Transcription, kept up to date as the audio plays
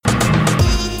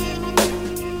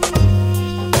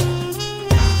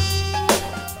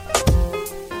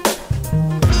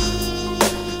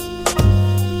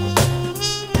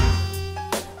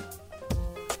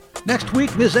Next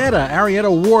week, Ms. Arietta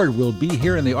Ward, will be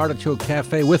here in the Artichoke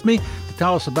Cafe with me to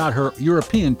tell us about her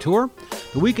European tour.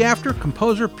 The week after,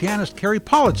 composer, pianist Carrie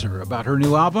Politzer about her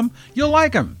new album, You'll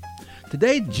Like 'Em.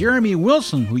 Today, Jeremy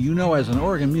Wilson, who you know as an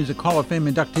Oregon Music Hall of Fame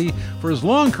inductee for his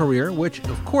long career, which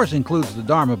of course includes the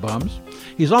Dharma Bums.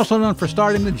 He's also known for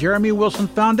starting the Jeremy Wilson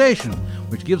Foundation,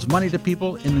 which gives money to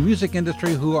people in the music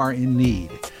industry who are in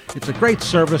need. It's a great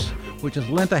service which has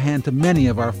lent a hand to many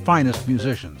of our finest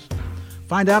musicians.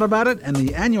 Find out about it and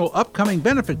the annual upcoming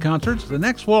benefit concerts, The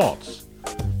Next Waltz.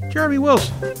 Jeremy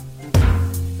Wilson.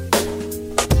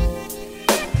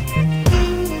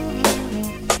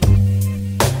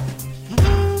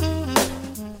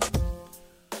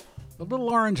 The little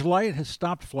orange light has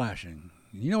stopped flashing.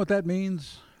 You know what that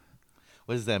means?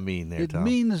 What does that mean there, Tom? It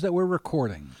means that we're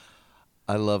recording.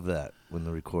 I love that when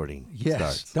the recording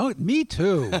starts. Me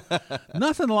too.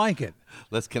 Nothing like it.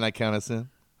 Can I count us in?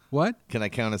 What? Can I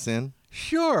count us in?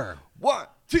 Sure. 1,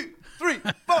 2, 3,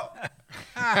 4.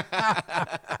 How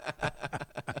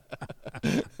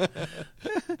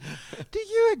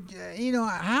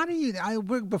do you,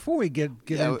 before we get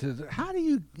into, how do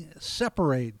you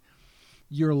separate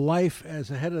your life as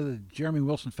the head of the Jeremy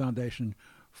Wilson Foundation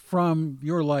from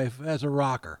your life as a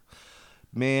rocker?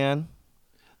 Man,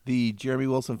 the Jeremy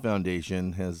Wilson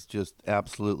Foundation has just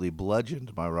absolutely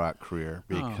bludgeoned my rock career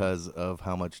because of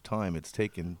how much time it's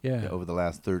taken over the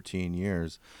last 13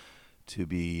 years to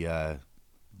be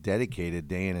dedicated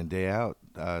day in and day out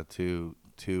to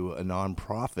a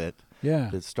nonprofit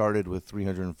that started with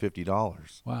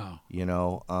 $350. Wow.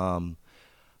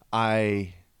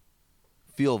 I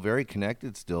feel very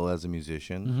connected still as a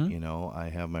musician. Mm-hmm. I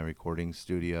have my recording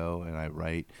studio and I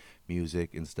write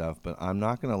music and stuff, but I'm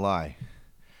not going to lie.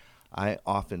 I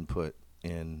often put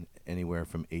in anywhere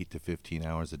from 8 to 15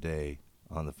 hours a day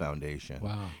on the foundation.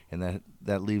 Wow. And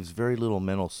that leaves very little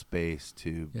mental space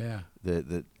to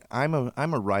I'm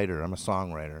a writer, I'm a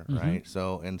songwriter, mm-hmm. right?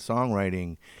 So, and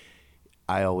songwriting,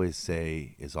 I always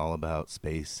say, is all about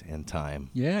space and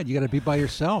time. Yeah, you got to be by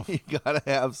yourself. You got to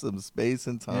have some space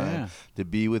and time to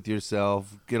be with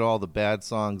yourself, get all the bad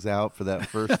songs out for that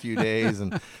first few days,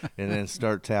 and then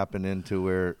start tapping into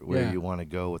where you want to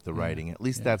go with the writing. At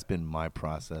least that's been my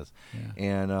process. Yeah.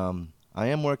 And I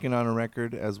am working on a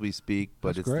record as we speak,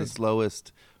 but That's it's great.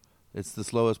 the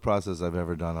slowest process I've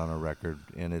ever done on a record,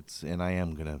 and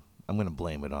I'm gonna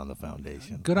blame it on the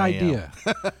foundation. Good idea.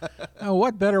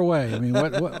 What better way? I mean,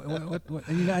 what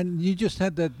and you just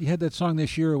had that song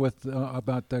this year with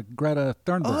about Greta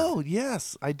Thunberg. Oh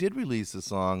yes, I did release a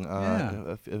song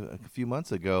a few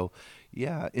months ago.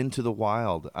 Yeah, Into the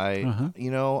Wild. I've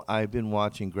been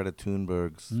watching Greta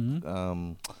Thunberg's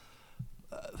Mm-hmm.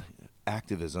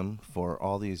 activism for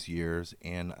all these years,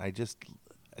 and I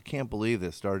can't believe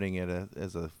that starting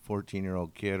as a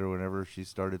 14-year-old kid or whenever she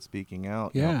started speaking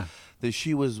out, that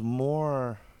she was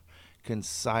more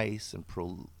concise and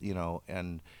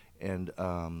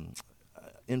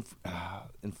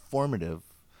informative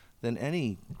than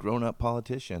any grown-up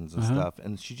politicians and stuff.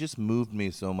 And she just moved me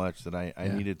so much that I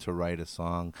needed to write a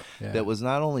song that was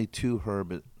not only to her,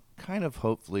 but kind of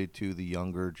hopefully to the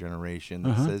younger generation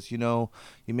that says, you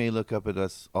may look up at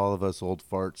us, all of us old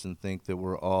farts, and think that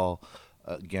we're all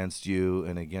against you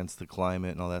and against the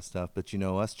climate and all that stuff. But,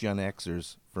 us Gen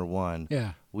Xers, for one,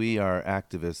 we are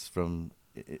activists from,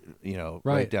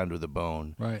 right down to the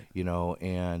bone, right.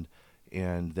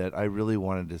 And that I really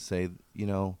wanted to say,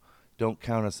 don't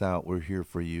count us out. We're here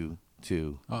for you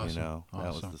too. Awesome.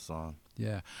 That was the song.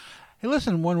 Yeah. Hey,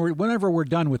 listen, whenever we're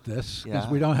done with this, because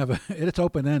we don't have it's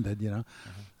open-ended,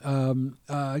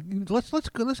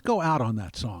 let's go out on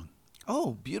that song.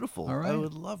 Oh, beautiful! All right. I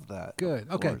would love that. Good.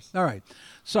 Okay. All right.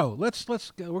 So we're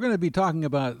going to be talking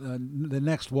about the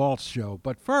Next Waltz show,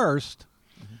 but first,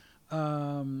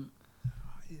 it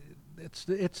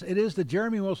is the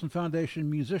Jeremy Wilson Foundation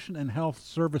Musician and Health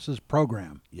Services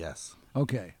Program. Yes.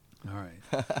 Okay. All right.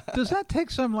 Does that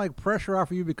take some pressure off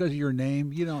of you because of your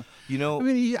name? I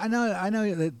mean, I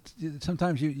know that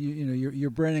sometimes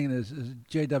you're branding it as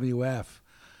JWF.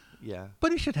 Yeah.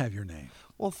 But it should have your name.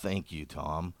 Well, thank you,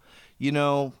 Tom.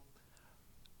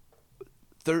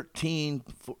 13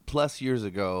 plus years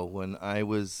ago, when I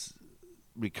was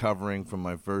recovering from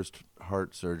my first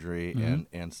heart surgery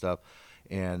and stuff,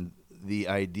 and the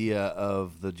idea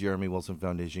of the Jeremy Wilson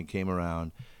Foundation came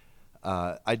around,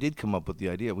 I did come up with the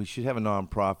idea. We should have a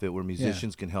nonprofit where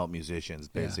musicians can help musicians,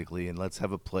 basically, and let's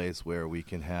have a place where we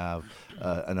can have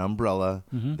an umbrella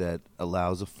that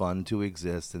allows a fund to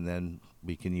exist, and then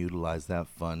we can utilize that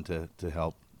fund to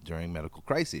help during medical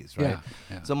crises, right?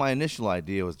 Yeah. So my initial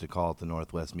idea was to call it the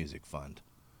Northwest Music Fund,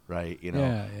 right?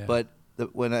 Yeah. But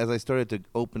as I started to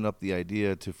open up the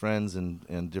idea to friends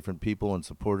and different people and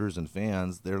supporters and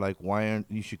fans, they're like, "Why aren't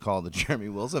you should call the Jeremy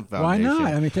Wilson Foundation?" Why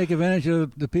not? I mean, take advantage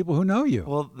of the people who know you.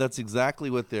 Well, that's exactly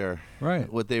what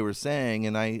Right. what they were saying,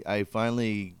 and I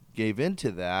finally gave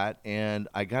into that, and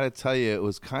I got to tell you, it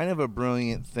was kind of a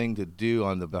brilliant thing to do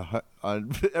on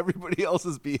everybody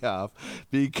else's behalf,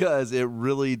 because it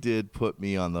really did put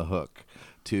me on the hook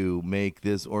to make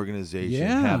this organization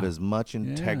have as much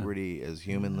integrity as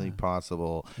humanly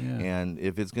possible. Yeah. And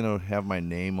if it's going to have my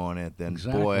name on it, then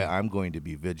boy, I'm going to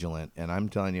be vigilant. And I'm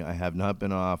telling you, I have not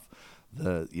been off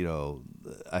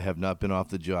I have not been off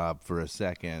the job for a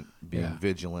second, being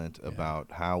vigilant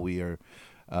about how we are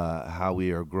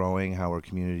growing, how we're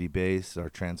community based, our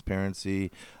transparency.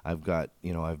 I've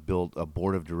built a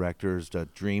board of directors, a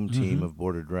dream team of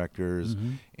board of directors,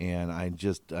 and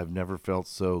I've never felt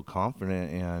so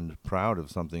confident and proud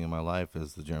of something in my life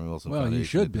as the Jeremy Wilson Foundation. Well, you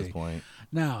should at this point.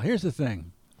 Now, here's the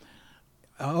thing.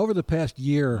 Over the past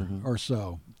year or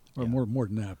so, or more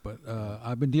than that, but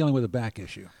I've been dealing with a back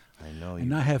issue. I know you.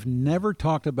 And I have never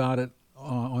talked about it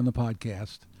on the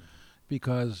podcast.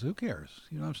 Because who cares?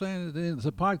 You know what I'm saying? It's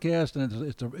a podcast,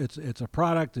 and it's a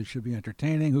product. It should be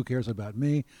entertaining. Who cares about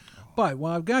me? But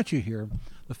while I've got you here,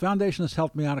 the foundation has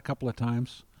helped me out a couple of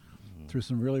times through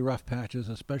some really rough patches,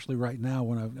 especially right now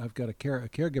when I've got a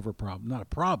caregiver problem. Not a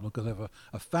problem, because I have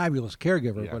a fabulous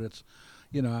caregiver, but it's,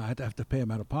 I have to pay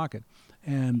him out of pocket.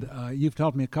 And you've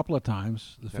helped me a couple of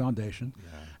times, the foundation,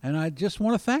 and I just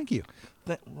want to thank you.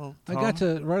 Tom, I got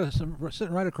to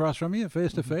sitting right across from you,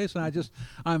 face to face, and I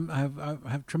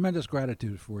have tremendous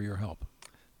gratitude for your help.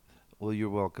 Well, you're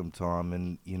welcome, Tom,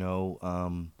 and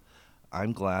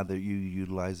I'm glad that you're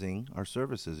utilizing our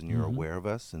services and you're aware of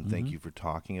us, and thank you for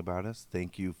talking about us.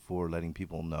 Thank you for letting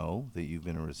people know that you've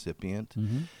been a recipient.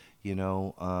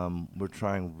 We're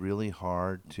trying really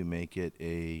hard to make it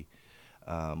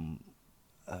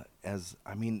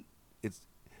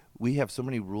we have so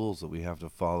many rules that we have to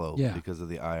follow because of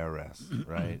the IRS,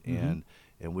 right? And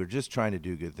we're just trying to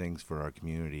do good things for our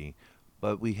community,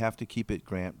 but we have to keep it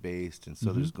grant based, and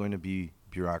so there's going to be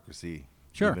bureaucracy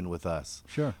even with us.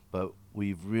 Sure. But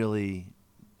we've really,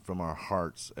 from our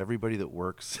hearts, everybody that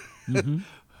works on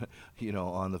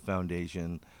the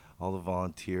foundation, all the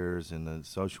volunteers and the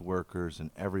social workers and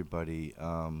everybody,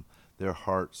 their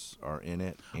hearts are in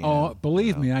it. And,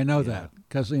 believe me, I know that,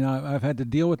 because I've had to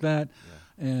deal with that,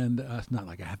 and it's not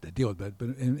like I have to deal with it, but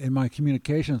in my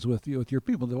communications with your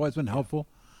people, they've always been helpful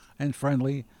and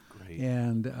friendly. Great.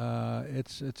 And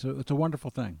it's a wonderful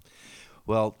thing.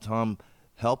 Well, Tom,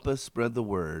 help us spread the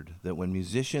word that when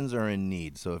musicians are in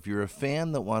need, so if you're a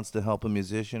fan that wants to help a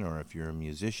musician, or if you're a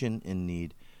musician in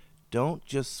need, don't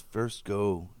just first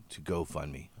go to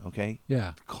GoFundMe, okay?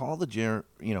 Yeah. Call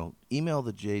email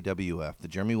the JWF, the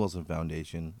Jeremy Wilson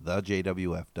Foundation,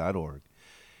 thejwf.org.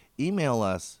 Email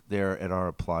us there at our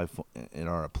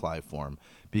apply form,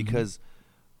 because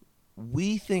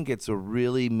we think it's a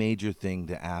really major thing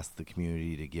to ask the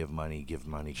community to give money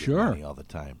all the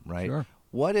time, right? Sure.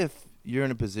 What if you're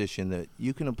in a position that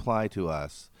you can apply to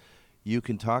us? You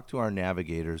can talk to our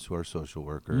navigators, who are social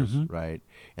workers, right?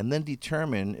 And then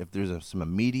determine if there's some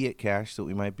immediate cash that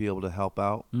we might be able to help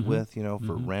out with,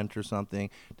 for rent or something,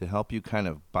 to help you kind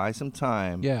of buy some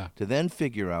time to then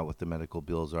figure out what the medical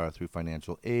bills are through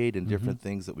financial aid and different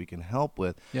things that we can help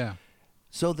with. Yeah.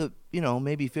 So that,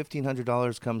 maybe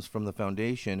 $1,500 comes from the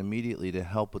foundation immediately to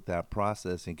help with that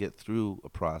process and get through a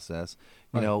process,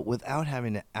 without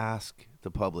having to ask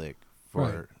the public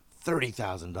for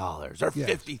 $30,000 or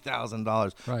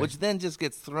 $50,000, which then just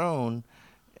gets thrown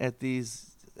at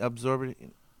these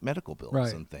absorbent medical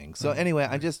bills and things. So anyway,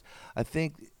 I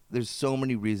think there's so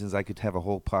many reasons. I could have a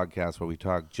whole podcast where we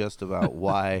talk just about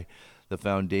why the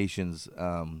foundation's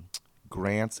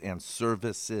grants and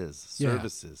services,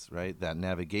 right? That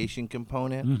navigation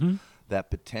component,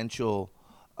 that potential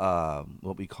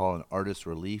what we call an artist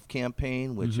relief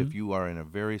campaign, which if you are in a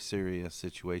very serious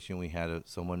situation, we had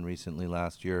someone recently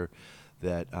last year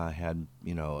that had,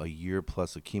 a year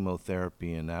plus of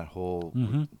chemotherapy and that whole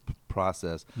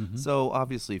process. So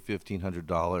obviously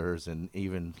 $1,500 and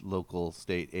even local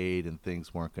state aid and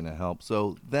things weren't going to help.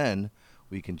 So then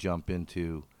we can jump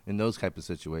into, in those type of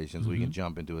situations, we can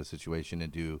jump into a situation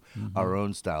and do our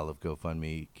own style of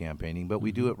GoFundMe campaigning, but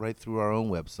we do it right through our own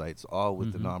websites, all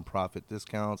with the nonprofit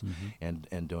discounts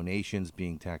and donations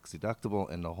being tax deductible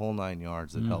and the whole 9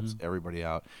 yards that helps everybody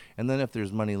out. And then if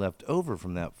there's money left over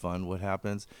from that fund, what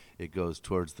happens? It goes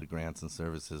towards the grants and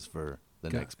services for the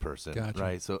next person,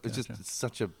 right? So it's it's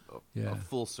such a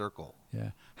full circle.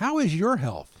 Yeah. How is your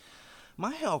health?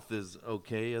 My health is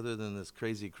okay, other than this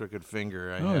crazy crooked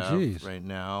finger I have right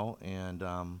now, and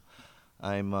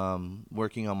I'm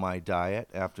working on my diet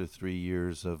after 3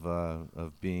 years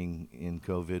of being in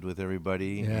COVID with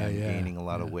everybody and gaining a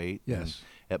lot of weight. Yes. And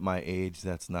at my age,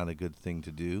 that's not a good thing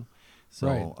to do. So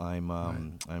Right.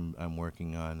 I'm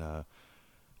working on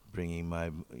bringing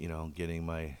my getting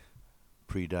my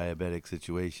pre-diabetic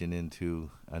situation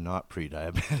into a not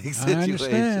pre-diabetic situation. I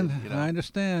understand. You know? I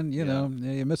understand. You Yeah. know,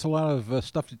 you miss a lot of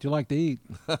stuff that you like to eat.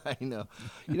 I know.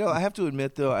 I have to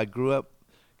admit, though, I grew up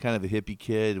kind of a hippie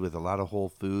kid with a lot of whole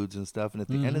foods and stuff. And at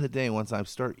the end of the day, once I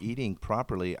start eating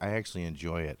properly, I actually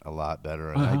enjoy it a lot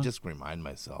better. And I just remind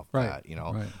myself that,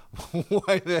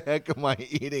 why the heck am I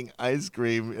eating ice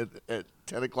cream at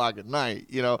 10 o'clock at night?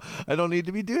 I don't need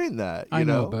to be doing that. I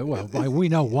know, but we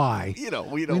know why. We know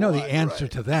why, the answer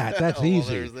right. to that. That's Well, easy.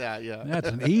 there's that, yeah. That's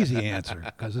an easy answer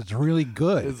because it's really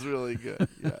good. It's really good,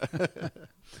 yeah.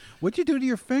 What'd you do to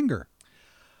your finger?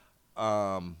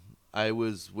 I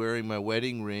was wearing my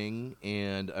wedding ring,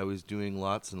 and I was doing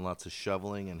lots and lots of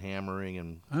shoveling and hammering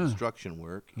and construction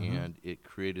work, and it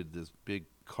created this big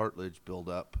cartilage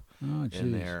buildup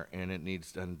in there. And it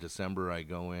needs. In December, I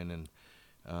go in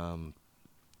and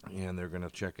they're going to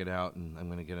check it out, and I'm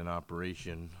going to get an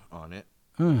operation on it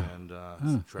and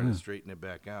try to straighten it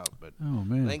back out. But oh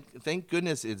man, thank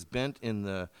goodness it's bent in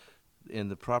the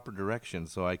proper direction,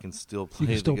 so I can still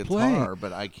play still the guitar, play.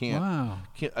 but I can't. Wow.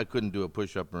 I couldn't do a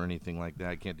push-up or anything like that.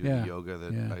 I can't do the yoga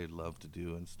that I love to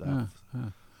do and stuff.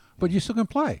 But you still can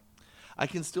play. I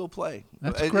can still play.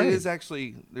 That's It great. is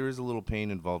actually, there is a little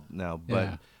pain involved now, but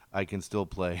Yeah. I can still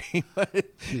play.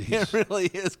 It really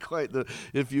is quite the.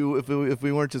 If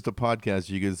we weren't just a podcast,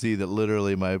 you could see that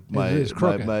literally my is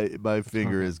crooked. my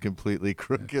finger is completely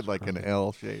crooked, like an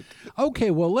L shaped.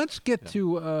 Okay, well, let's get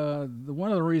to one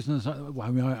of the reasons. I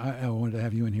wanted to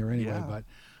have you in here anyway, Yeah.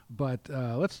 but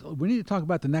we need to talk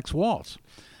about the next waltz.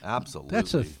 Absolutely.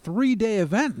 That's a 3-day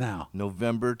event now.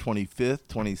 November 25th,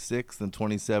 26th, and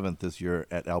 27th this year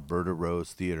at Alberta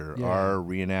Rose Theater. Yeah. Our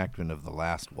reenactment of the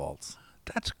last waltz.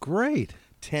 That's great.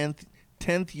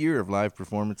 10th year of live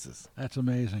performances. That's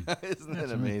amazing. Isn't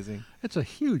That's it amazing? It's a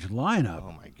huge lineup.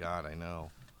 Oh my God, I know.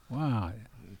 Wow.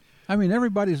 I mean,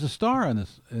 everybody's a star in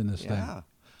this thing. Yeah.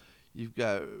 You've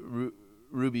got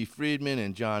Ruby Friedman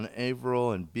and John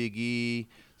Averill and Big E,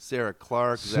 Sarah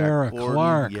Clark, Sarah Zach Borden.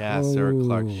 Clark. Yeah, Sarah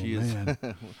Clark. Oh, She is. man.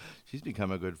 She's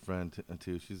become a good friend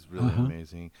too. She's really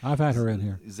amazing. I've had her in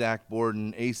here. Zach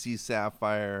Borden, AC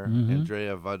Sapphire, Mm-hmm.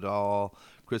 Andrea Vidal,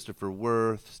 Christopher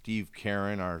Worth, Steve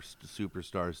Caron, our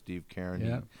superstar Steve Caron.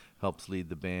 Yeah. He helps lead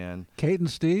the band. Kate and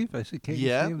Steve. I see Kate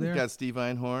Yeah, and Steve there. we've got Steve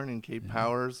Einhorn and Kate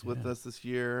Powers with us this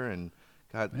year, and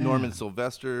got Man. Norman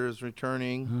Sylvester's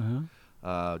returning.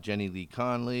 Jenny Lee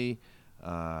Conley.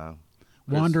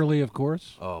 Wanderly, of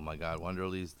course. Oh my God,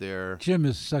 Wanderly's there. Jim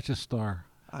is such a star.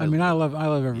 I love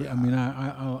every. I mean,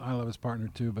 I love his partner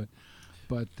too,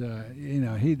 but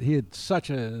he had such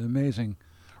an amazing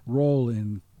role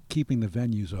in keeping the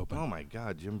venues open. Oh my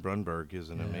God, Jim Brunberg is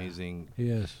an amazing He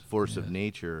is force of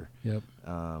nature. Yep.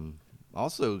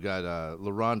 Also got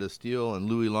LaRonda Steele and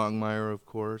Louis Longmire, of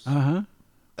course.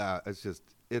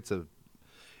 It's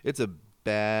a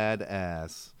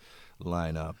badass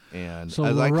lineup, and So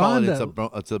as I call it,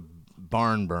 LaRonda- it's a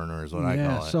barn burner is what I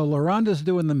call it. So LaRonda's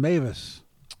doing the Mavis.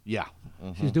 Yeah.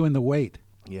 She's doing the weight.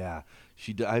 Yeah,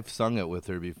 I've sung it with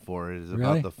her before. It is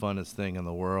Really? about the funnest thing in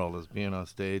the world is being on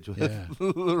stage with Yeah.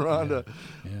 LaRonda.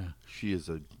 Yeah. She is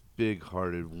a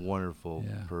big-hearted, wonderful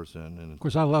person, and Of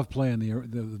course, I love playing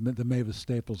the Mavis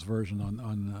Staples version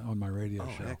on my radio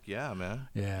show. heck yeah, man.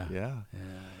 Yeah.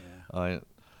 I'm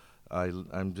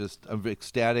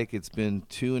ecstatic. It's been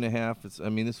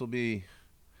 2.5. This will be,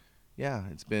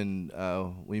 it's been,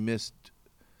 we missed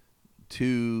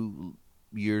 2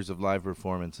 years of live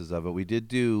performances of it. We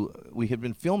had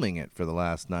been filming it for the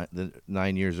last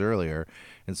 9 years earlier.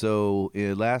 And so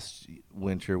last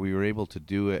winter we were able to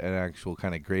do an actual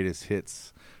kind of greatest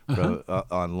hits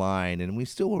online. And we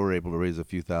still were able to raise a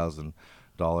few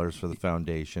 $1,000s for the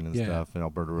foundation and stuff. And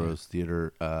Alberta Rose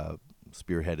Theater,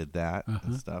 spearheaded that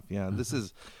and stuff. This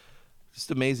is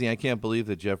just amazing. I can't believe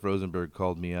that Jeff Rosenberg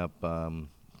called me up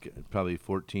probably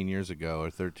 14 years ago or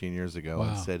 13 years ago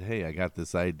and said, "Hey, I got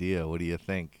this idea. What do you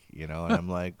think?" And I'm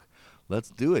like,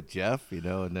 "Let's do it, Jeff."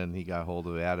 And then he got hold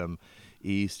of Adam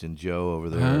East and Joe over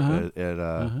there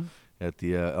at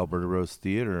the Alberta Rose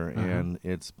Theater, and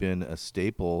it's been a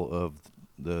staple of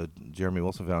the Jeremy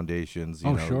Wilson Foundation's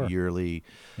yearly.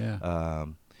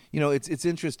 It's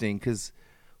interesting because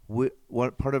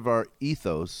what part of our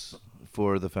ethos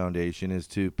for the foundation is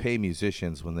to pay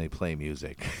musicians when they play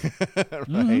music,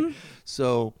 right?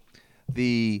 So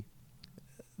the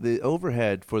the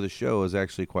overhead for the show is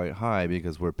actually quite high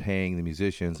because we're paying the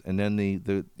musicians, and then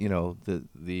the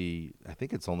I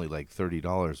think it's only like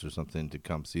 $30 or something to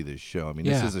come see this show. I mean,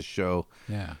 this is a show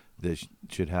that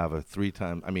should have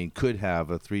could have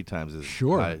a 3 times as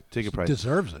high ticket price.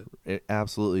 Deserves it.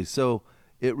 Absolutely. So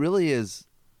it really is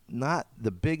not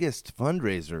the biggest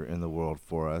fundraiser in the world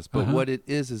for us, but what it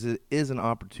is an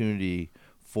opportunity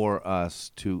for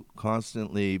us to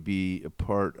constantly be a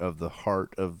part of the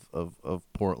heart of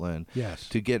Portland. Yes.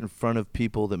 To get in front of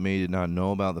people that may not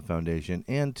know about the foundation,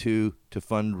 and to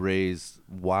fundraise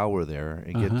while we're there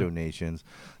and get donations.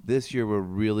 This year we're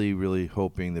really, really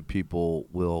hoping that people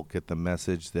will get the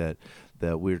message that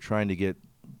we're trying to get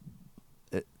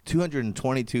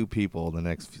 222 people in the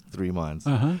next 3 months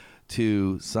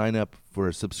to sign up for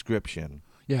a subscription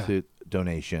to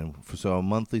donation. So a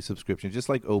monthly subscription, just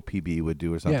like OPB would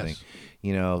do or something,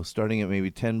 starting at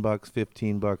maybe $10,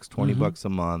 $15, $20 a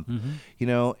month,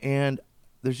 and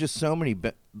there's just so many,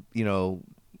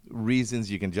 reasons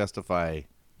you can justify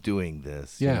doing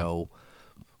this.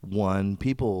 One,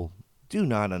 people do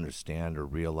not understand or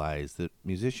realize that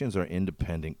musicians are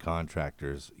independent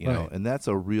contractors, and that's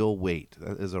a real weight.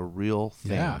 That is a real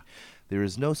thing. Yeah. There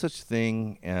is no such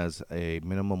thing as a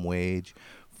minimum wage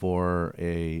for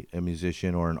a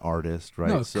musician or an artist, right?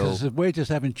 No, because the wages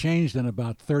haven't changed in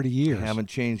about 30 years. They haven't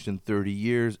changed in 30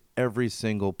 years. Every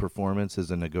single performance is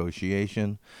a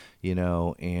negotiation,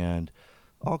 and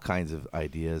all kinds of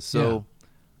ideas. So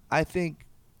I think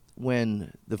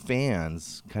when the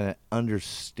fans kind of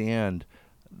understand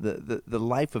the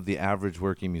life of the average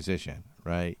working musician,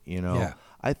 right?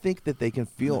 I think that they can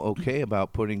feel okay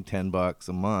about putting $10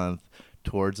 a month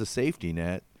towards a safety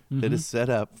net that is set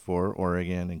up for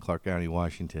Oregon and Clark County,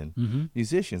 Washington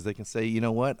musicians. They can say, you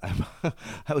know what,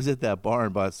 I was at that bar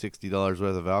and bought $60 worth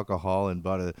of alcohol and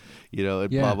bought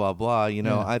blah, blah, blah.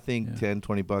 I think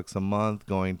 $10-20 a month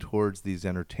going towards these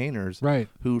entertainers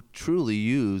who truly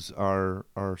use our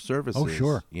services. Oh,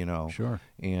 sure. Sure.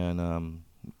 And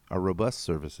our robust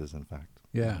services, in fact.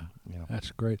 Yeah,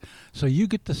 that's great. So you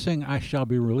get to sing I Shall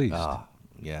Be Released.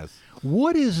 Yes.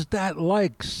 What is that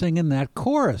like, singing that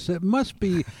chorus? It must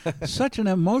be such an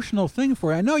emotional thing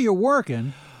for you. I know you're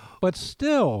working, but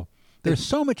still, there's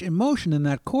so much emotion in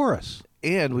that chorus.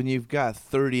 And when you've got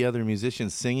 30 other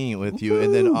musicians singing it with you,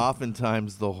 and then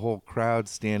oftentimes the whole crowd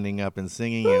standing up and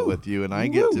singing it with you, and I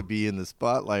get to be in the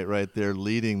spotlight right there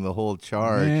leading the whole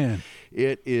charge. Man.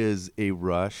 It is a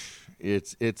rush.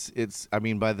 It's I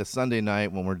mean, by the Sunday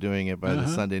night when we're doing it, by the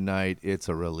Sunday night, it's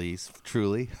a release,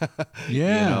 truly.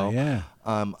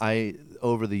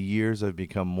 Over the years, I've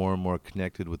become more and more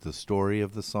connected with the story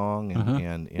of the song.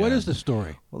 And what is the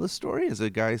story? Well, the story is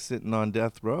a guy sitting on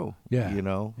death row,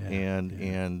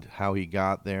 and how he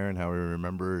got there and how he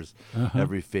remembers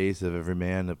every face of every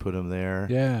man that put him there.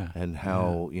 And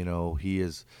how, he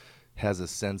has a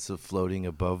sense of floating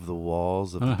above the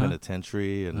walls of the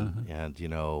penitentiary and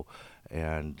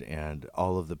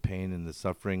all of the pain and the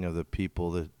suffering of the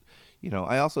people that,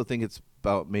 I also think it's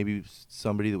about maybe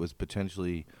somebody that was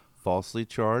potentially falsely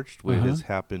charged, which has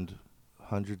happened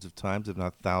hundreds of times, if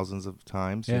not thousands of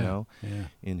times,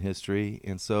 in history.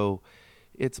 And so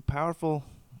it's a powerful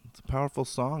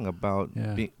song about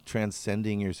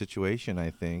transcending your situation, I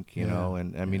think,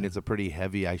 and I mean, it's a pretty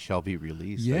heavy, I shall be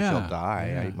released, I shall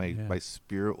die, my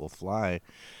spirit will fly,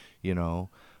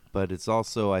 but it's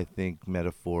also, I think,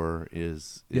 metaphor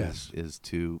is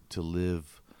to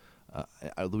live,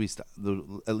 at least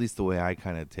the way I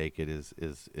kind of take it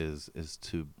is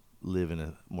to live in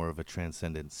a more of a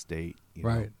transcendent state,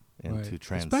 and to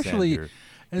transcend your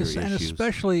issues. And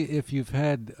especially if you've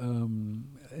had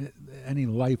any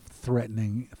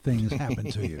life-threatening things happen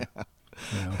to you.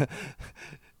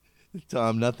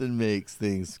 Tom, nothing makes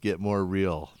things get more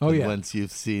real than once you've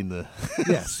seen the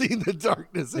seen the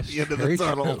darkness at the end of the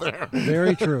tunnel there.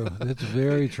 Very true. That's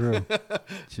very true.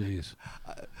 Jeez.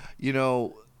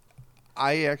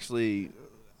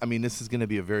 I mean, this is going to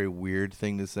be a very weird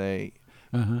thing to say,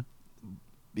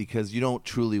 because you don't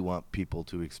truly want people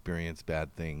to experience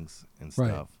bad things and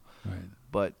stuff. Right.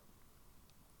 But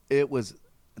it was,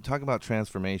 talking about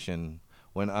transformation,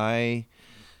 when I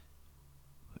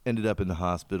ended up in the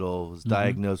hospital, was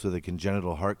diagnosed with a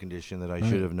congenital heart condition that I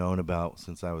should have known about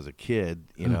since I was a kid,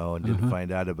 and didn't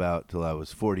find out about till I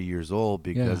was 40 years old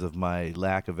because of my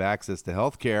lack of access to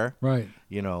health care. Right.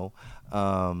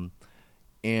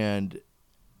 And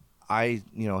I,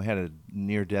 had a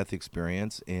near-death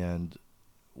experience, and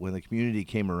when the community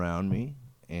came around me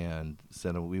and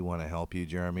said, we want to help you,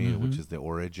 Jeremy, which is the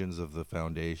origins of the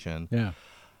foundation. Yeah.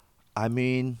 I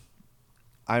mean,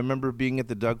 I remember being at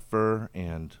the Doug Fir,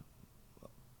 and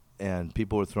and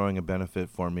people were throwing a benefit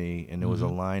for me, and there was a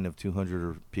Mm-hmm. line of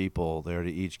 200 people there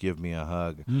to each give me a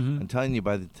hug. Mm-hmm. I'm telling you,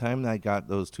 by the time I got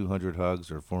those 200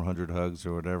 hugs or 400 hugs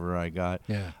or whatever I got,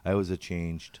 Yeah. I was a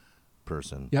changed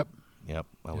person. Yep. Yep,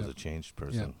 I was Yep. a changed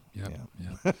person. Yep.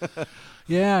 Yeah. Yep.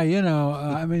 Yeah. You know,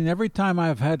 I mean, every time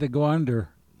I've had to go under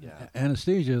Yeah.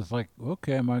 anesthesia, it's like,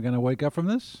 okay, am I going to wake up from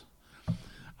this?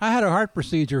 I had a heart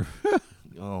procedure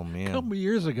Oh a man. couple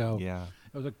years ago. Yeah.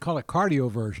 It was called a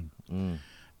cardioversion. Mm.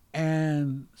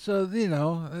 And so, you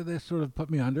know, they sort of put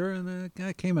me under, and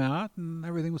I came out, and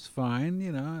everything was fine.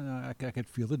 You know, and I could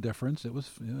feel the difference. It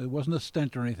wasn't a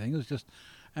stent or anything. It was just,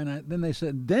 and then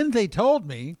they told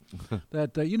me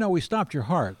that you know, we stopped your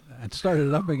heart and started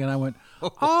it up again. I went,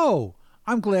 oh,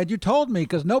 I'm glad you told me,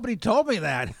 because nobody told me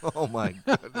that. Oh my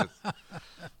goodness.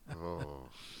 Oh.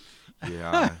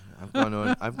 Yeah, I've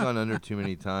gone under too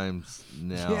many times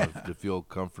now Yeah. to feel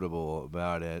comfortable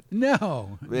about it.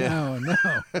 No, Yeah. no.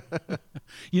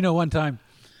 You know, one time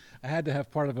I had to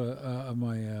have part of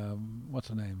my what's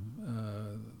the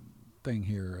name thing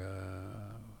here.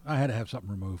 I had to have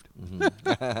something removed,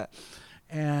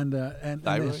 and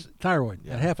Thyroid? thyroid. I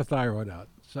Yeah. had half a thyroid out.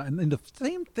 So and then the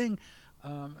same thing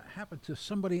happened to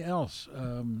somebody else.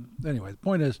 Anyway, the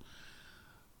point is,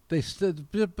 they said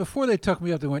before they took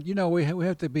me up, they went, you know, we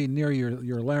have to be near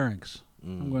your larynx.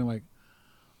 I'm going like,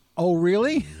 oh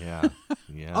really? Yeah,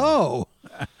 yeah. Oh.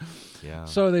 yeah.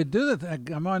 So they do that.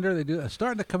 I'm under. They do. I'm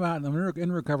starting to come out, and I'm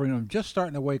in recovery, and I'm just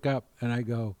starting to wake up, and I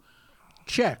go,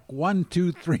 check 1,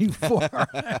 2, 3, 4,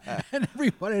 and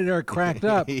everybody there cracked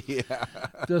up. yeah.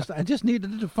 I just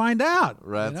needed to find out.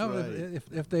 That's you know, right.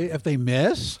 if they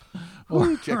miss,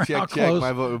 or Check, how check, check. close.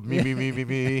 My vote.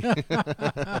 Me.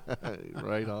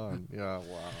 Right on. Yeah.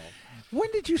 Wow. When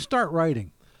did you start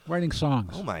writing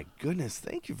songs? Oh my goodness!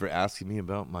 Thank you for asking me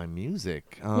about my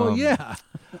music. Well, yeah.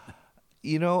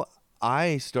 You know,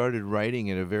 I started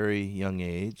writing at a very young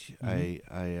age.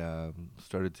 Mm-hmm. I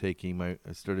started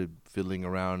fiddling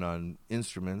around on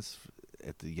instruments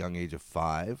at the young age of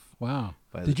 5. Wow.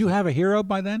 By Did the you have a hero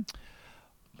by then?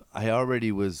 I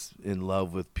already was in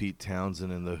love with Pete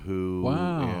Townsend and the Who,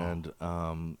 Wow.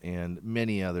 and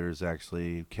many others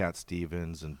actually, Cat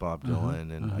Stevens and Bob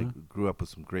Dylan, and I grew up with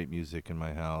some great music in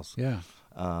my house. Yeah.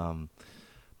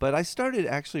 But I started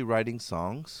actually writing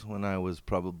songs when I was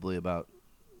probably about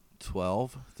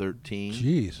 12, 13.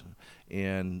 Jeez.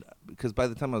 And because by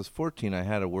the time I was 14, I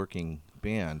had a working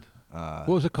band. What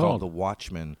was it called? The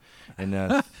Watchmen. And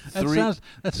That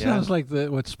sounds like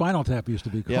what Spinal Tap used to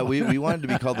be called. Yeah, we wanted to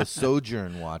be called the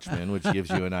Sojourn Watchmen, which gives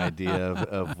you an idea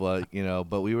of what, you know,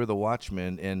 but we were the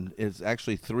Watchmen, and it's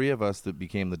actually 3 of us that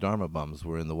became the Dharma Bums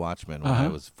were in the Watchmen when I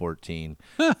was 14,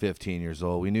 15 years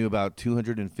old. We knew about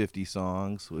 250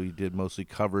 songs. We did mostly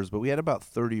covers, but we had about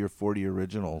 30 or 40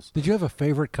 originals. Did you have a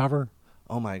favorite cover?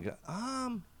 Oh my God.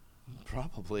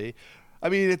 Probably. I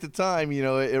mean, at the time, you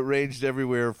know, it ranged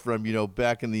everywhere from, you know,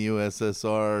 back in the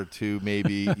USSR to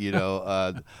maybe, what's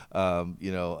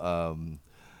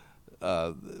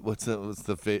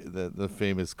the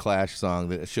famous Clash song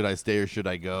that Should I Stay or Should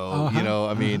I Go? You know,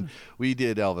 I mean, we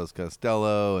did Elvis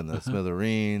Costello and the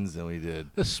Smithereens, and we did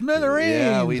The Smithereens.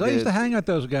 Yeah, we I used did. to hang with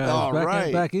those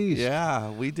guys back east. Yeah,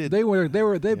 we did. They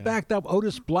backed up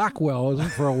Otis Blackwell, wasn't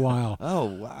it, for a while. Oh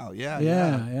wow, yeah.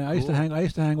 I used to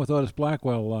hang with Otis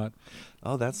Blackwell a lot.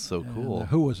 Oh, that's so cool.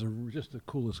 Who was just the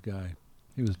coolest guy.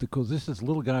 He was the coolest. This is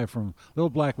little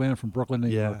black man from Brooklyn, New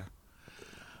York,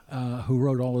 who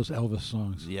wrote all those Elvis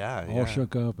songs. Yeah, All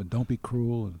Shook Up and Don't Be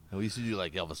Cruel. And we used to do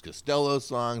like Elvis Costello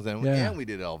songs, and we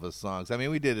did Elvis songs. I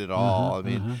mean, we did it all.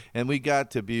 And we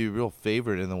got to be a real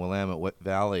favorite in the Willamette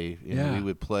Valley. And we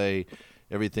would play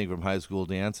everything from high school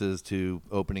dances to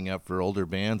opening up for older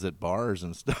bands at bars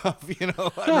and stuff. You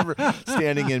know, I remember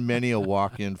standing in many a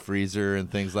walk-in freezer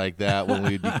and things like that when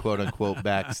we'd be quote unquote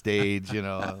backstage, you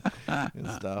know, and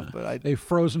stuff. But A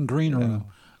frozen green room.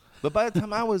 But by the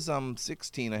time I was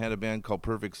 16, I had a band called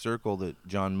Perfect Circle that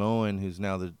John Moen, who's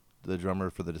now the drummer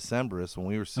for the Decemberists, when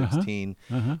we were 16,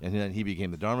 and then he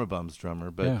became the Dharma Bums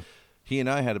drummer. But he and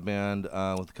I had a band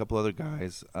with a couple other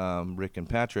guys, Rick and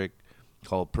Patrick,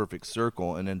 called Perfect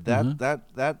Circle, and then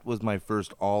that was my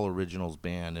first all originals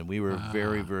band, and we were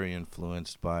very, very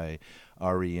influenced by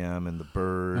REM and the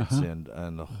Byrds and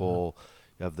the whole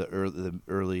of the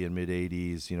early and mid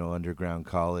 80s, you know, underground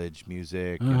college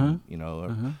music, and you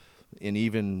know, and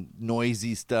even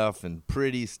noisy stuff and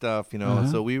pretty stuff, you know.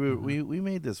 So we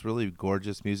made this really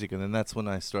gorgeous music, and then that's when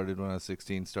I started, when I was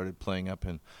 16, started playing up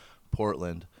in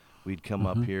Portland. We'd come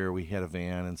up here, we had a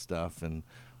van and stuff, and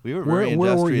we were very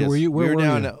industrious. Where were you?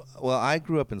 Well, I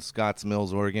grew up in Scotts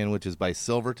Mills, Oregon, which is by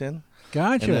Silverton.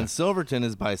 Gotcha. And then Silverton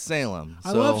is by Salem.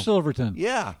 I love Silverton.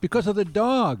 Yeah. Because of the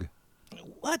dog.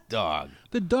 What dog?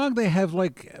 The dog, they have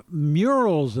like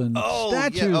murals and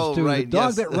statues to. Right, the dog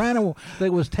yes. that ran away,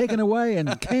 that was taken away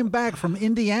and came back from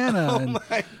Indiana. And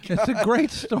my it's a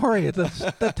great story.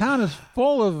 The town is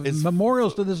full of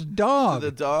memorials to this dog.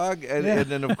 The dog, and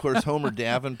then of course Homer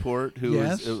Davenport, who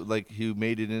Yes. is who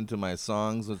made it into my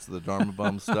songs. It's the Dharma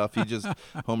Bum stuff.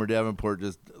 Homer Davenport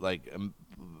just like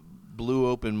blew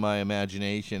open my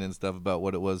imagination and stuff about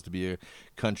what it was to be a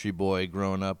country boy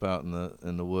growing up out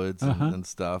in the woods and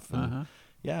stuff. And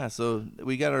yeah, so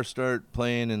we got our start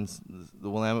playing in the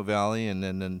Willamette Valley, and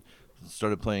then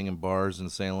started playing in bars in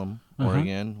Salem,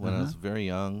 Oregon, when I was very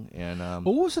young. And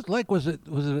what was it like? Was it?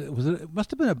 It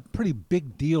must have been a pretty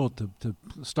big deal to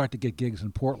start to get gigs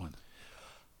in Portland.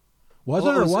 Was it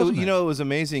or wasn't it? You know, it was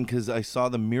amazing because I saw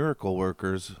the Miracle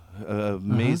Workers,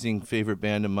 amazing favorite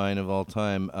band of mine of all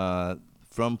time,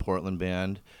 from Portland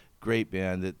band, great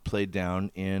band that played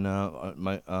down in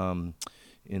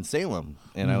in Salem,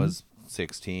 and I was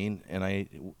 16,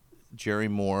 and Jerry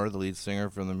Moore, the lead singer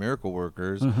from the Miracle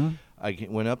Workers, I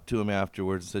went up to him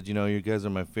afterwards and said, you know, you guys are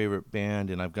my favorite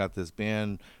band, and I've got this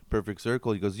band, Perfect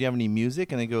Circle. He goes, do you have any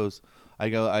music? And I go,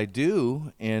 I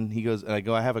do. And he goes, and I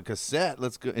go, I have a cassette.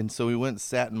 Let's go. And so we went and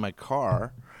sat in my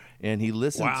car, and he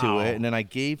listened to it. And then I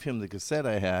gave him the cassette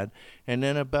I had. And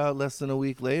then about less than a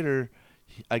week later,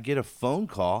 I get a phone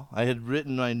call. I had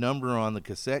written my number on the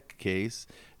cassette case,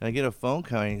 and I get a phone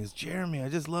call. And he goes, Jeremy, I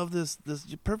just love this.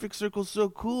 Perfect Circle's so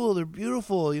cool. They're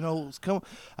beautiful. You know,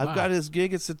 I've got this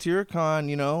gig at Satyricon,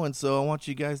 you know, and so I want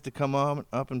you guys to come on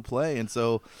up and play. And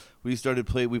so we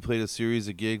played a series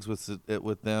of gigs with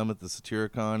them at the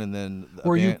Satyricon, and then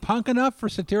were you punking up for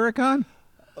Satyricon?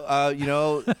 You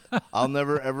know, I'll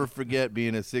never ever forget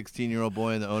being a 16-year-old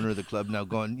boy and the owner of the club now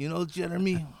going, you know,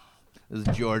 Jeremy. This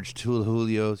is George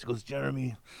Julio. He goes,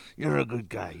 Jeremy, you're a good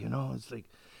guy, you know. It's like,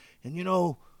 and you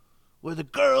know, where the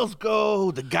girls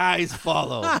go, the guys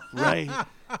follow, right?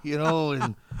 You know,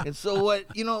 and so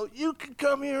what, you know, you can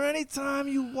come here anytime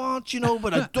you want, you know,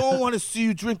 but I don't want to see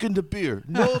you drinking the beer.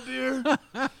 No beer.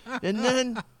 And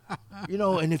then, you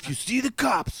know, and if you see the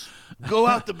cops, go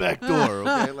out the back door,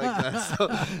 okay, like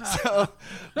that.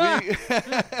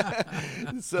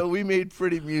 So we made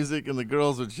pretty music, and the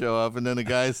girls would show up, and then the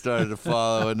guys started to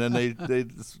follow, and then they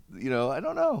you know, I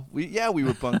don't know. We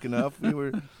were punk enough. We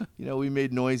were, you know, we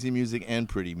made noisy music and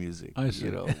pretty music. I see.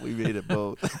 You know, we made it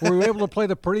both. Were you able to play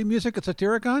the pretty music at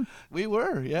Satyricon? We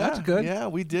were, yeah. That's good. Yeah,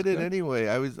 we did it anyway.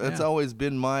 That's always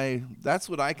been that's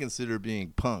what I consider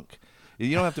being punk.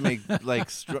 You don't have to make like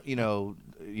you know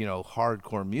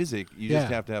hardcore music. You just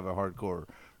have to have a hardcore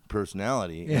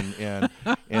personality. And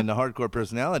the hardcore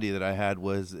personality that I had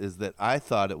is that I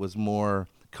thought it was more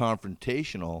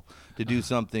confrontational to do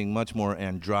something much more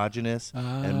androgynous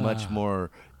and much more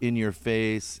in your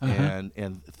face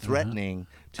and threatening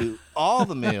to all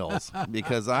the males,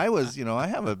 because I was, you know, I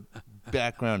have a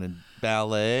background in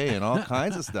ballet and all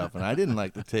kinds of stuff, and I didn't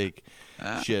like to take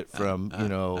shit from, you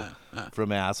know,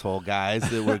 from asshole guys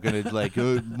that were gonna like,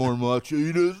 more macho,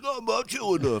 you know, it's not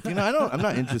macho enough, you know. I'm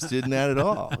not interested in that at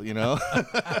all, you know.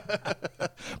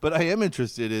 But I am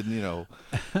interested in, you know,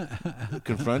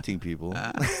 confronting people.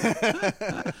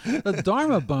 The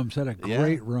Dharma Bums had a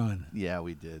great run. Yeah,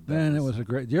 we did. Man, it was a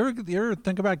great. Do you ever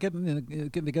think about getting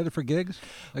together for gigs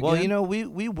again? Well, you know,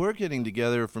 we were getting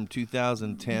together from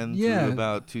 2010 to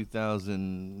about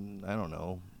 2000. I don't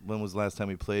know. When was the last time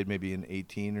we played? Maybe in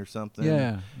 18 or something.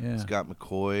 Yeah. Scott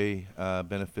McCoy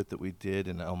benefit that we did,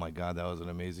 and oh my God, that was an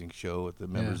amazing show with the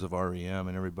members of REM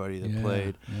and everybody that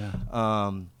played.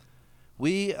 Yeah.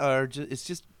 We are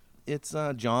it's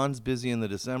John's busy in the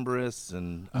Decemberists,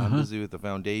 and I'm busy with the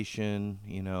foundation.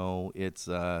 You know, it's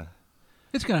going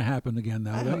to happen again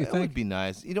now, don't you think? It would be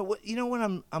nice. You know what?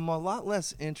 I'm a lot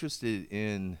less interested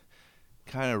in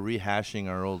kind of rehashing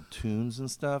our old tunes and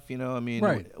stuff. You know, I mean,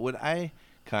 what I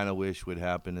kind of wish would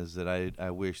happen is that I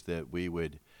wish that we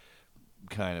would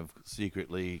kind of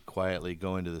secretly, quietly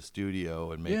go into the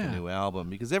studio and make a new album,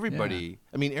 because everybody,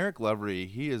 I mean, Eric Lovery,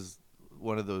 he is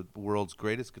one of the world's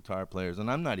greatest guitar players, and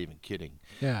I'm not even kidding.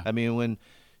 Yeah. I mean, when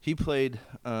he played,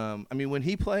 when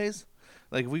he plays,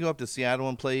 like if we go up to Seattle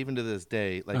and play, even to this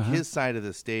day, like his side of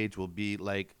the stage will be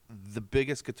like the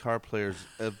biggest guitar players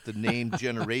of the named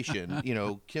generation. You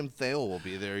know, Kim Thale will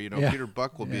be there. You know, Peter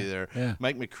Buck will be there. Yeah.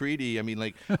 Mike McCready. I mean,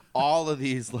 like all of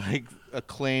these like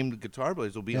acclaimed guitar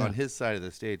players will be on his side of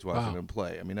the stage watching him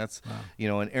play. I mean, that's you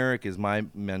know, and Eric is my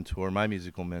mentor, my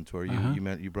musical mentor.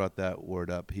 You brought that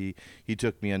word up. He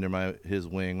took me under his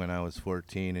wing when I was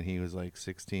 14, and he was like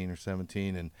 16 or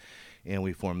 17, and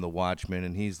we formed the Watchmen,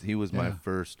 and he was my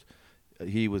first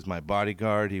he was my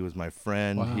bodyguard. He was my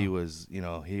friend. Wow. He was,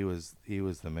 he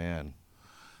was the man.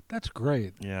 That's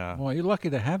great. Yeah. Well, you're lucky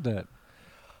to have that.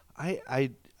 I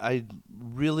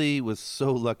really was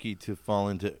so lucky to fall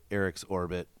into Eric's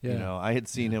orbit. Yeah. I had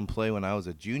seen him play when I was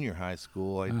at junior high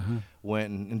school. I went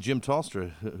and Jim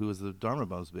Tolstra, who was the Dharma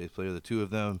Bums bass player, the two of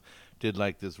them did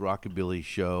like this rockabilly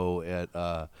show at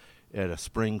a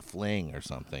spring fling or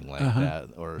something like that,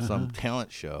 or some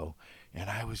talent show, and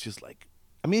I was just like,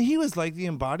 he was like the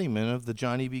embodiment of the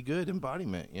Johnny B. Good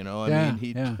embodiment,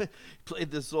 He played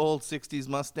this old '60s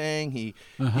Mustang. He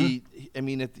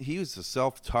was a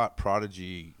self-taught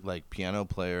prodigy, like piano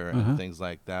player and things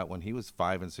like that. When he was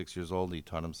 5 and 6 years old, he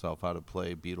taught himself how to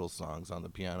play Beatles songs on the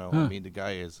piano. The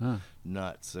guy is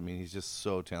nuts. He's just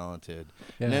so talented.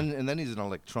 Yeah. And then he's an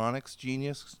electronics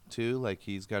genius too. Like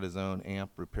he's got his own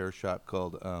amp repair shop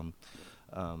called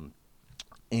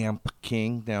Amp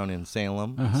King down in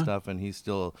Salem and stuff, and he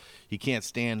can't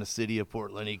stand the city of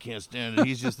Portland. He can't stand it.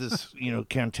 He's just this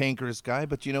cantankerous guy.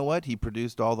 But you know what? He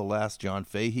produced all the last John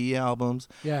Fahey albums.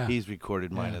 Yeah. He's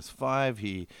recorded -5.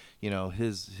 He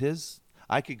his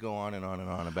I could go on and on and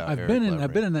on about. I've been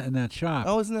in that shop.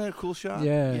 Oh, isn't that a cool shop?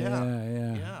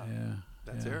 Yeah.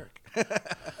 That's Eric.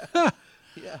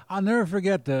 Yeah. I'll never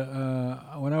forget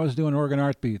when I was doing Oregon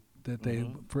Art Beat, that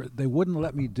they wouldn't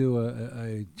let me do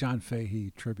a John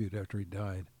Fahey tribute after he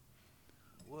died.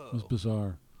 Whoa. It was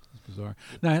bizarre.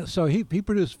 Now, so he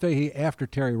produced Fahey after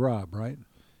Terry Robb, right?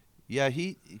 Yeah,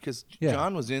 because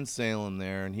John was in Salem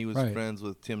there, and he was friends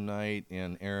with Tim Knight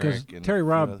and Eric. And Terry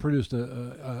Robb produced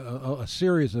a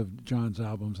series of John's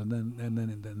albums, and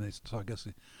then they. So I guess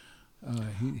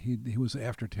he was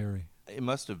after Terry. It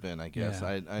must have been, I guess.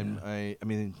 Yeah. I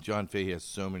mean, John Fahey has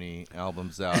so many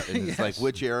albums out, and it's like,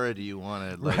 which era do you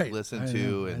want to listen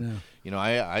to?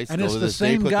 I still and it's to the this day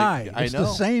same put guy. It's the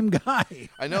same guy.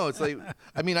 I know. It's like,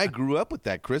 I grew up with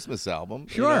that Christmas album.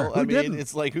 Sure, who didn't?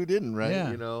 It's like, who didn't, right?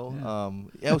 Yeah.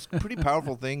 It was a pretty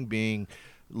powerful thing being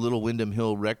Little Windham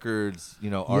Hill Records,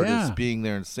 artists being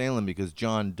there in Salem, because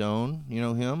John Doan,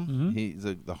 him? He's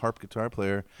the harp guitar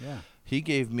player. Yeah. He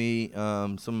gave me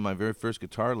some of my very first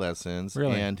guitar lessons,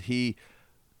 and he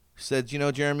said,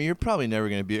 Jeremy, you're probably never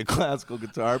going to be a classical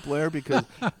guitar player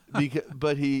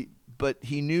but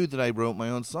he knew that I wrote my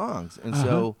own songs, and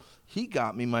so he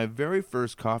got me my very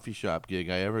first coffee shop gig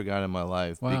I ever got in my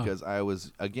life, because I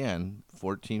was, again,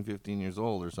 14, 15 years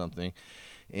old or something,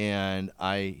 and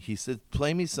he said,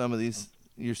 play me some of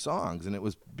your songs, and it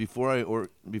was before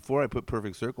I put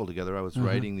Perfect Circle together. I was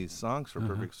writing these songs for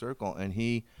Perfect Circle, and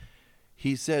he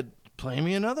said, play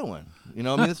me another one.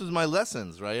 This was my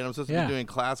lessons, right? And I'm supposed to be doing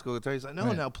classical guitar. He's like,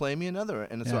 no, now play me another.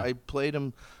 And so I played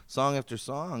him song after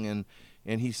song,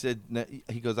 and he said,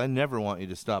 he goes, I never want you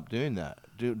to stop doing that.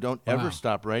 Don't ever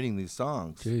stop writing these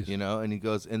songs. Jeez. And he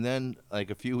goes, and then like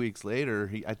a few weeks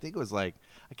later, I think it was like,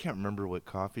 I can't remember what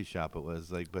coffee shop it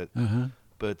was, like, but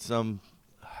it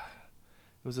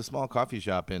was a small coffee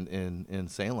shop in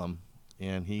Salem.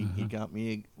 And he got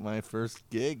me my first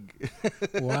gig.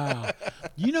 Wow.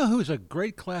 You know who's a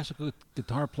great classical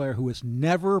guitar player who has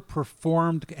never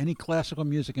performed any classical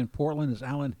music in Portland is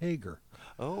Alan Hager.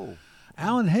 Oh.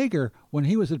 Alan Hager, when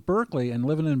he was at Berkeley and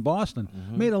living in Boston,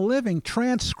 made a living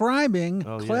transcribing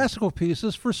classical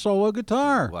pieces for solo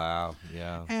guitar. Wow,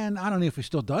 yeah. And I don't know if he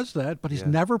still does that, but he's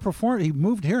never performed. He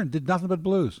moved here and did nothing but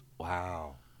blues.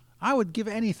 Wow. I would give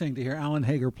anything to hear Alan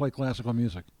Hager play classical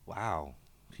music. Wow.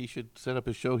 He should set up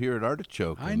a show here at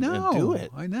Artichoke and know. do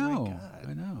it. I know. My God.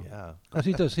 I know. Yeah.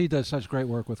 Because he does such great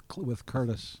work with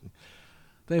Curtis.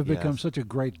 They've become such a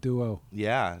great duo.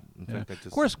 Yeah. In fact,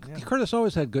 of course, Curtis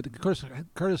always had good.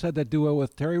 Curtis had that duo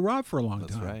with Terry Robb for a long time.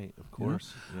 That's right. Of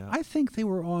course. Yeah. I think they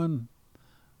were on.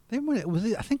 I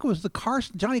think it was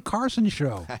the Johnny Carson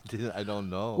show. I don't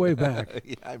know. Way back.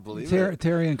 Yeah, I believe it.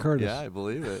 Terry and Curtis. Yeah, I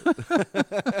believe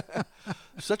it.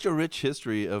 Such a rich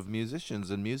history of musicians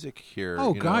and music here.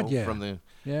 Oh God, yeah. From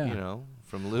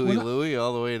from Louie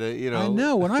all the way to I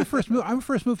know. When I first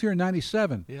moved here in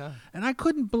 '97. Yeah. And I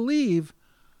couldn't believe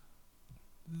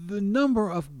the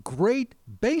number of great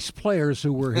bass players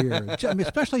who were here,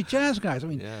 especially jazz guys.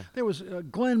 There was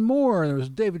Glenn Moore, there was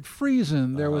David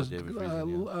Friesen, there was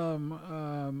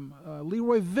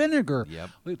Leroy Vinegar.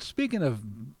 Yep. Speaking of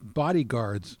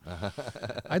bodyguards,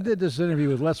 I did this interview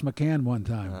with Les McCann one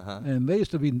time, and they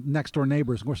used to be next door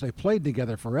neighbors. Of course, they played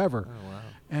together forever. Oh, wow.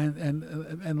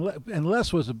 And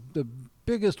Les was the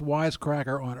biggest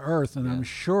wisecracker on earth, and I'm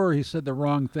sure he said the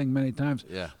wrong thing many times.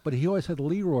 Yeah. But he always had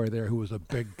Leroy there, who was a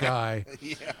big guy.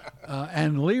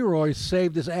 And Leroy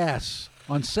saved his ass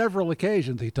on several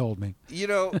occasions, he told me.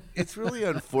 It's really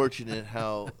unfortunate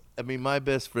how I mean, my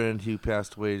best friend who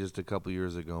passed away just a couple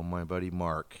years ago, my buddy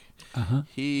Mark,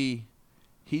 he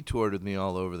toured with me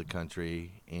all over the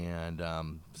country, and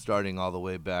starting all the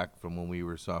way back from when we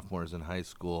were sophomores in high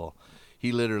school.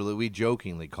 We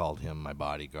jokingly called him my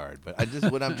bodyguard. But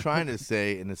what I'm trying to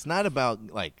say, and it's not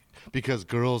about like because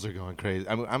girls are going crazy.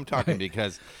 I'm talking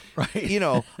because,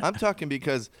 I'm talking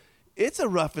because it's a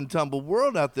rough and tumble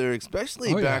world out there,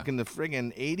 especially back in the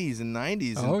friggin' 80s and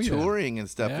 90s and touring and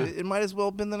stuff. Yeah. It might as well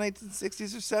have been the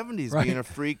 1960s or 70s being a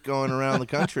freak going around the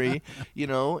country,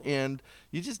 and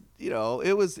you just, it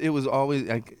was always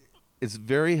like, it's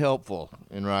very helpful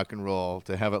in rock and roll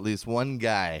to have at least one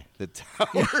guy that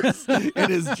towers and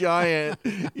is giant,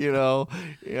 and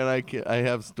I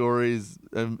have stories,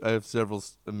 I have several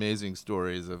amazing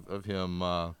stories of him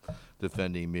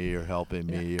defending me or helping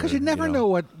me. Because you never know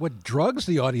what drugs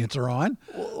the audience are on.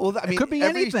 Well, I mean, it could be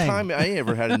every anything. time I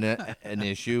ever had an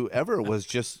issue ever was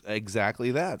just exactly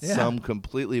that. Yeah. Some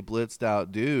completely blitzed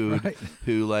out dude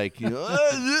who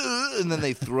and then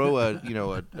they throw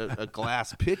a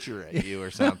glass pitcher at you or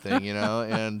something,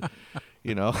 and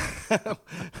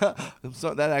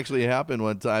so that actually happened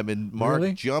one time, and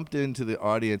Mark jumped into the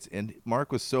audience, and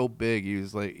Mark was so big,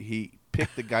 he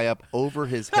picked the guy up over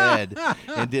his head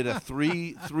and did a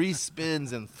three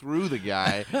spins and threw the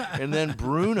guy, and then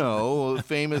Bruno, a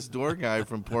famous door guy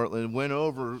from Portland,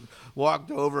 walked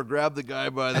over, grabbed the guy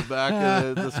by the back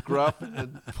of the scruff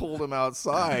and pulled him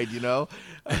outside. I'm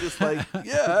just like,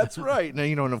 yeah, that's right. Now,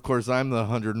 and of course I'm the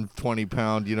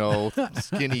 120-pound,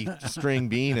 skinny string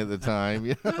bean at the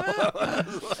time.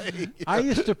 I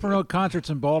used to promote concerts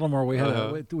in Baltimore. We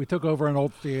had we took over an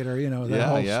old theater, that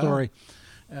whole story.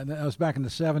 And that was back in the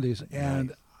 70s.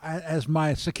 And as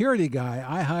my security guy,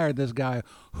 I hired this guy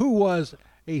who was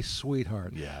a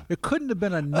sweetheart. Yeah. It couldn't have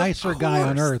been a nicer guy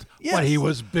on earth, but he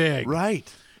was big. Right.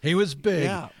 He was big.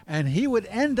 Yeah. And he would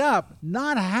end up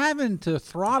not having to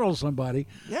throttle somebody.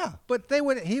 Yeah. But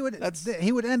he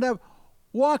would end up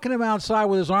walking him outside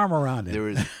with his arm around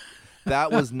him. That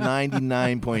was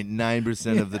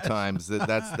 99.9% of the times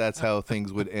that's how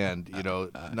things would end,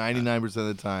 99% of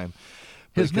the time.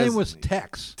 His name was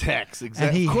Tex. Tex,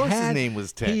 exactly. Of course his name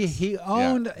was Tex. He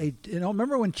owned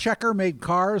remember when Checker made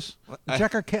cars?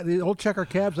 The old Checker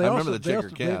cabs? I remember the Checker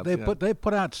cabs. They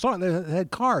put out they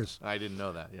had cars. I didn't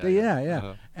know that. Yeah.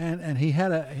 Uh-huh. And he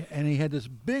had this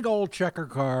big old Checker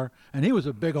car, and he was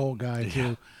a big old guy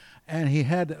too. And he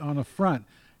had on the front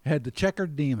had the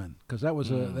Checkered Demon, because that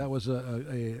was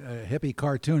a hippie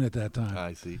cartoon at that time.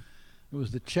 I see. It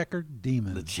was the Checkered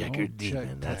Demon. The Checkered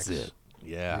Demon. That's it.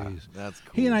 Yeah, that's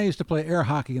cool. He and I used to play air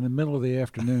hockey in the middle of the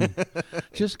afternoon.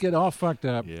 Just get all fucked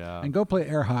up and go play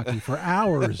air hockey for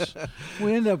hours.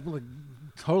 We end up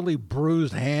totally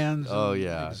bruised hands. Oh,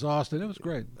 yeah. Exhausted. It was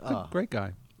great. Great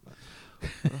guy.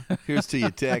 Here's to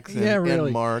you, Tex,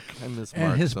 and Mark. I miss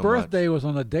Mark. And his so birthday much. was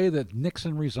on the day that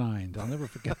Nixon resigned. I'll never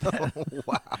forget that.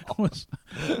 Wow.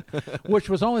 Which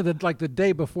was only the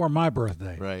day before my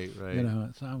birthday. Right.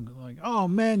 So I'm like, oh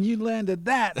man, you landed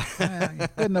that. You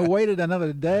couldn't have waited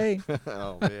another day.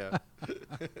 Oh man.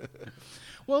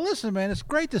 Well, listen, man, it's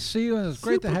great to see you, and it's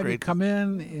great to have you come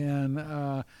in.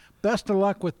 And best of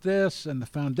luck with this and the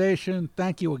foundation.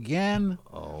 Thank you again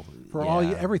for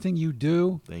everything you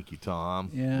do. Thank you, Tom.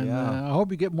 And I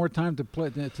hope you get more time to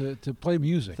play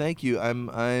music. Thank you.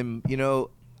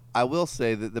 I will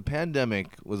say that the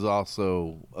pandemic was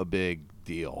also a big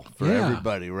deal for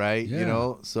everybody, right?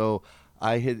 Yeah. So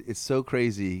it's so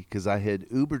crazy because I had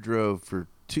Uber drove for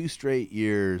 2 straight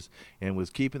years and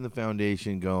was keeping the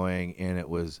foundation going, and it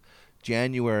was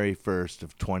January 1st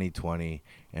of 2020,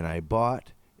 and I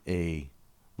bought a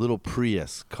little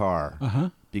Prius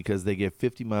car because they get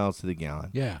 50 miles to the gallon.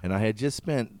 Yeah. And I had just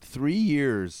spent 3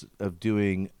 years of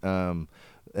doing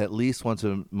at least once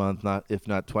a month, if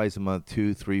not twice a month,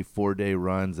 2, 3, 4 day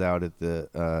runs out at the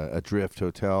Adrift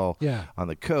Hotel on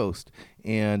the coast,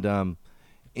 and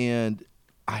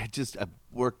I just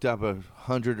worked up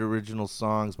 100 original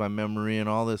songs by memory, and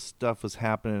all this stuff was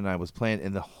happening, and I was playing,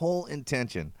 and the whole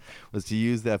intention was to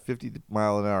use that 50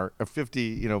 mile an hour or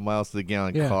 50 miles to the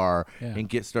gallon car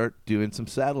and start doing some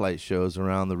satellite shows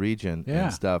around the region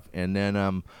and stuff. And then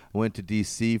I went to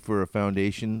DC for a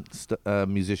foundation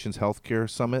musicians healthcare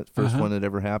summit, first one that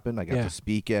ever happened. I got to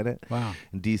speak at it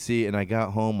in DC, and I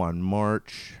got home on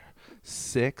March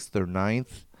 6th or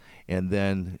 9th, and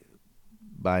then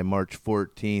by March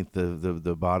 14th,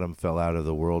 the bottom fell out of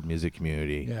the world music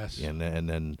community. Yes. And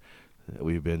then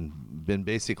we've been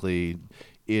basically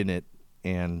in it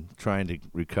and trying to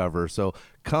recover. So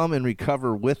come and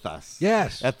recover with us.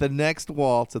 Yes. At the next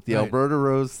waltz at the Alberta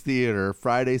Rose Theater,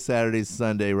 Friday, Saturday,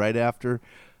 Sunday, right after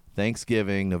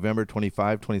Thanksgiving, November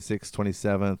 25, 26,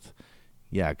 27th.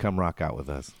 Yeah, come rock out with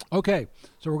us. Okay,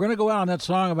 so we're going to go out on that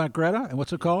song about Greta, and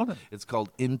what's it called? It's called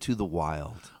Into the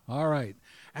Wild. All right.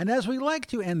 And as we like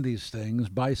to end these things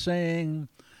by saying,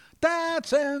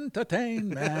 that's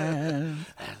entertainment.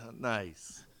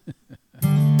 Nice.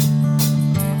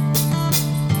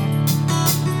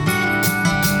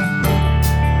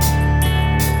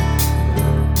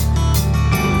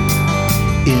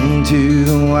 Into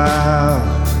the wild,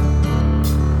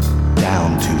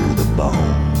 down to the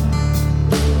bone.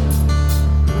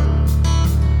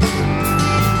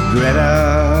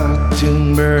 Greta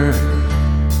Thunberg,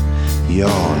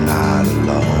 you're not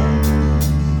alone.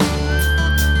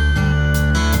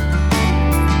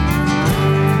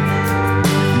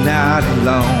 Not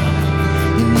alone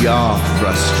in your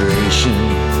frustration.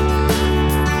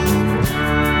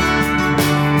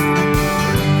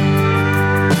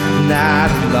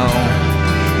 Not alone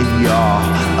in your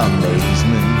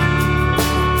amazement.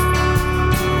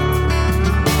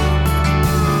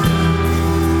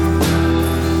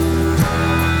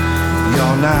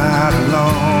 You're not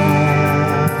alone.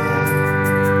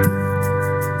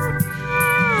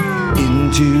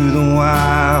 Into the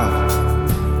wild,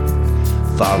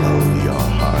 follow your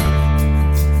heart.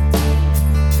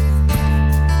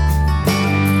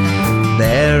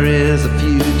 There is a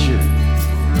future,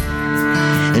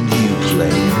 and you play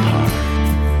a part.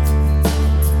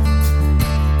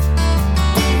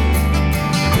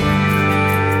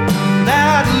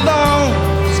 Not alone,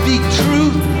 speak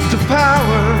truth to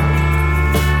power.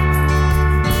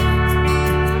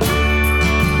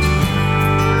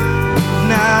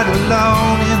 Not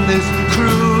alone in this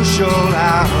crucial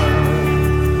hour.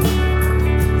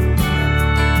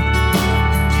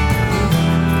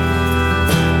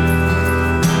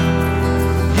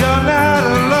 You're not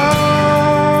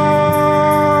alone.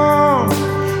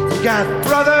 You got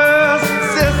brothers and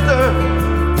sisters.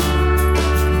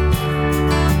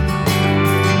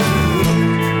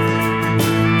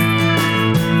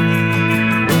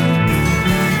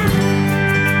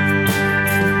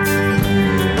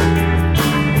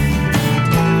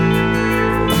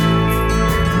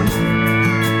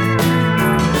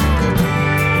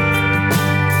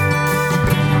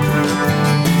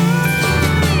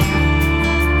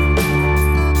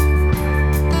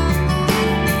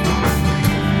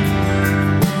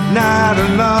 Not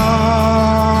alone.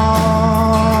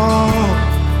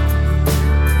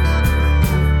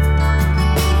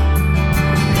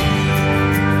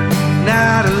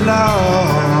 Not alone.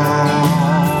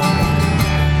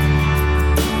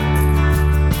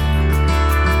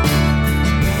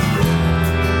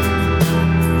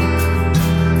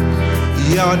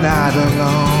 You're not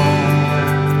alone.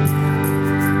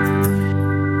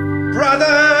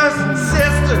 Brothers and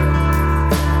sisters,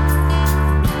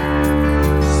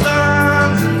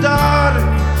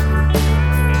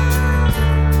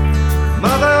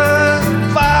 mothers and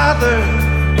fathers,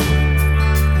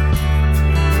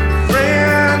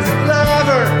 friends and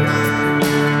lovers,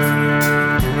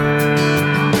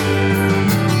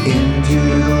 into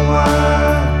the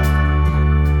wild,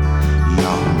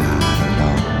 you're not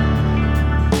alone.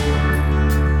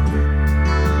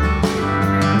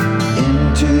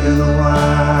 Into the wild.